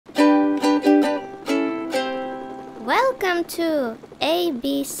Welcome to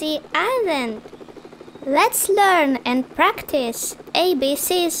ABC Island. Let's learn and practice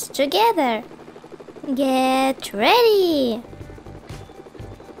ABCs together. Get ready.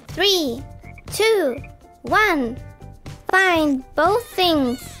 3, 2, 1. Find both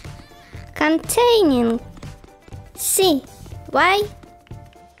things containing C, Y.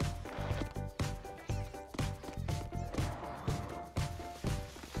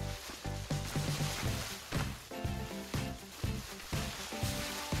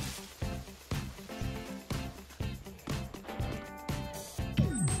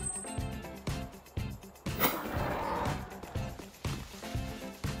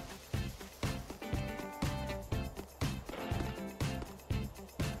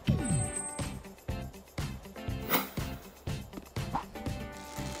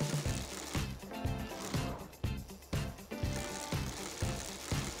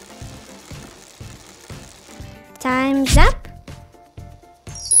 Time's up.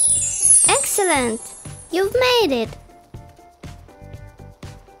 Excellent! You've made it.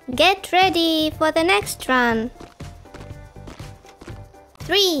 Get ready for the next run.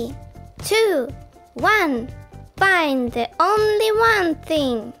 3, 2, 1. Find the only one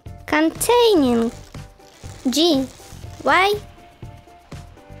thing containing G, Y.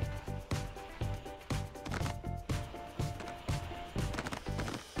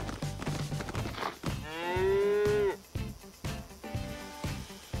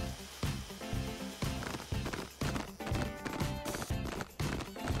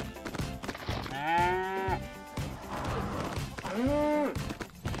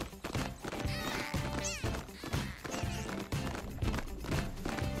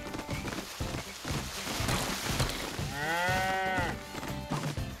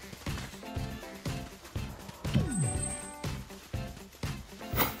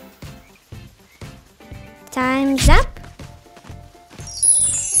 Time's up.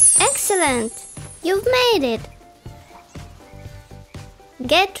 Excellent! You've made it.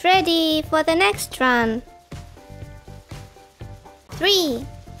 Get ready for the next run. 3,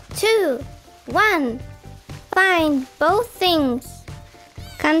 2, 1. Find both things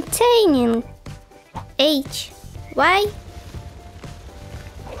containing H, Y.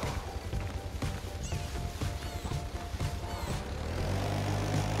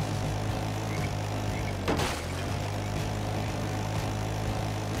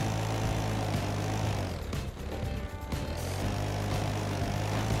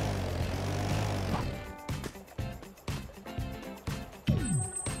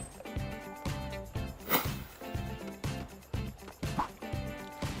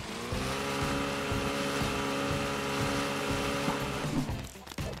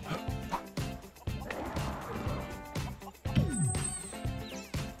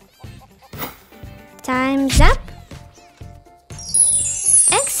 Time's up.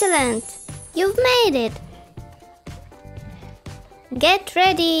 Excellent! You've made it. Get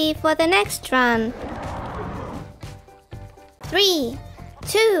ready for the next run. 3,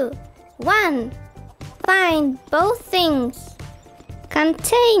 2, 1. Find both things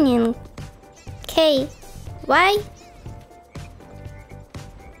containing K, Y.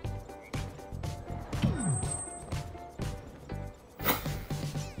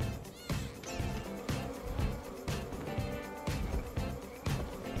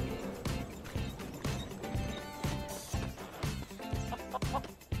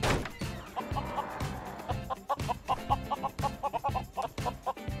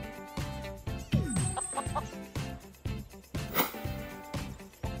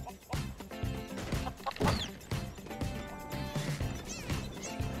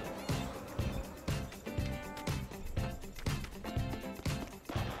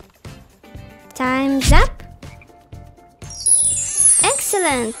 Time's up.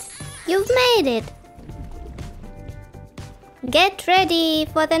 Excellent! You've made it. Get ready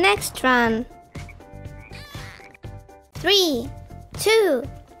for the next run. 3, 2,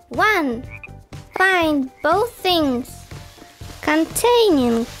 1. Find both things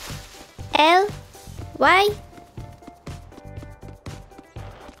containing L, Y.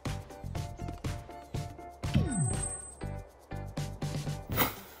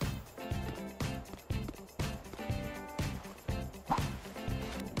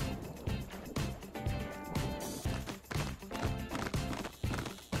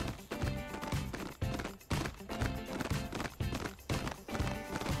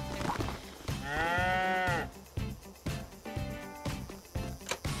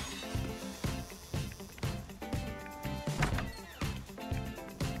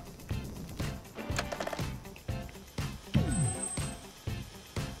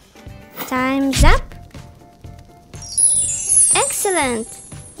 Time's up. Excellent!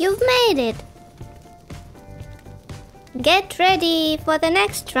 You've made it! Get ready for the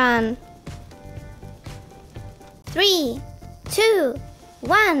next run. 3, 2,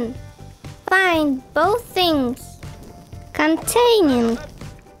 1. Find both things containing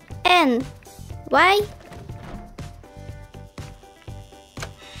N, Y.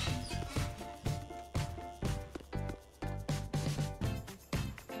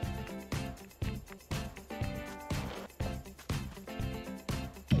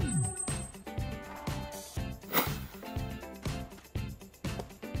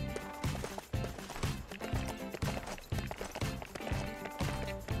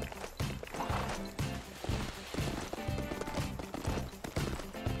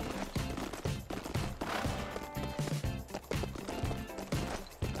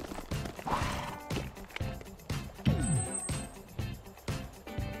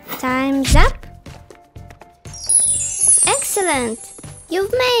 Time's up. Excellent!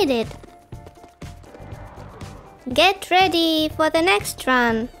 You've made it. Get ready for the next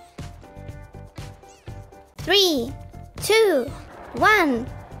run. 3, 2, 1.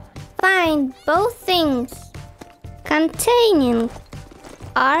 Find both things containing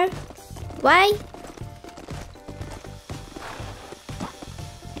R, Y.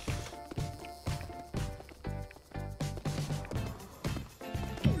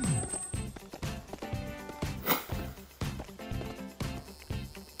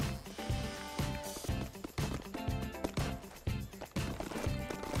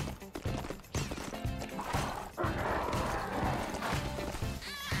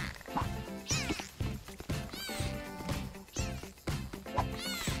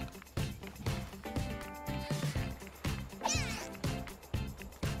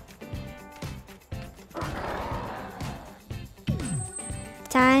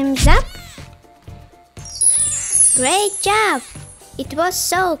 Time's up. Great job! It was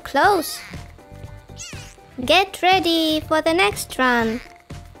so close. Get ready for the next run.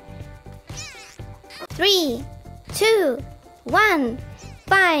 3, 2, 1.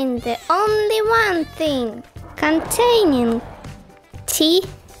 Find the only one thing containing T,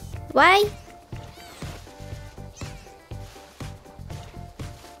 Y.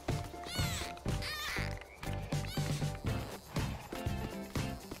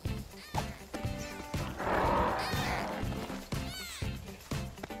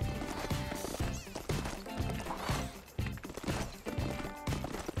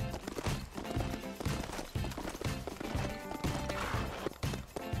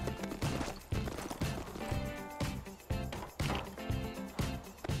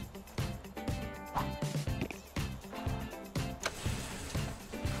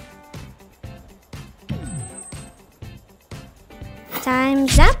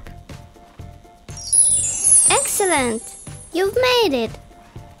 Time's up. Excellent! You've made it.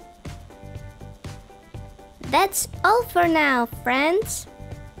 That's all for now, friends.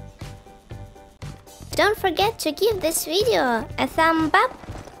 Don't forget to give this video a thumb up.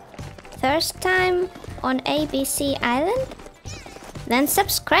 First time on ABC Island? Then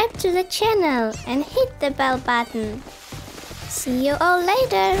subscribe to the channel and hit the bell button. See you all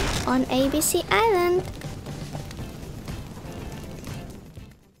later on ABC Island.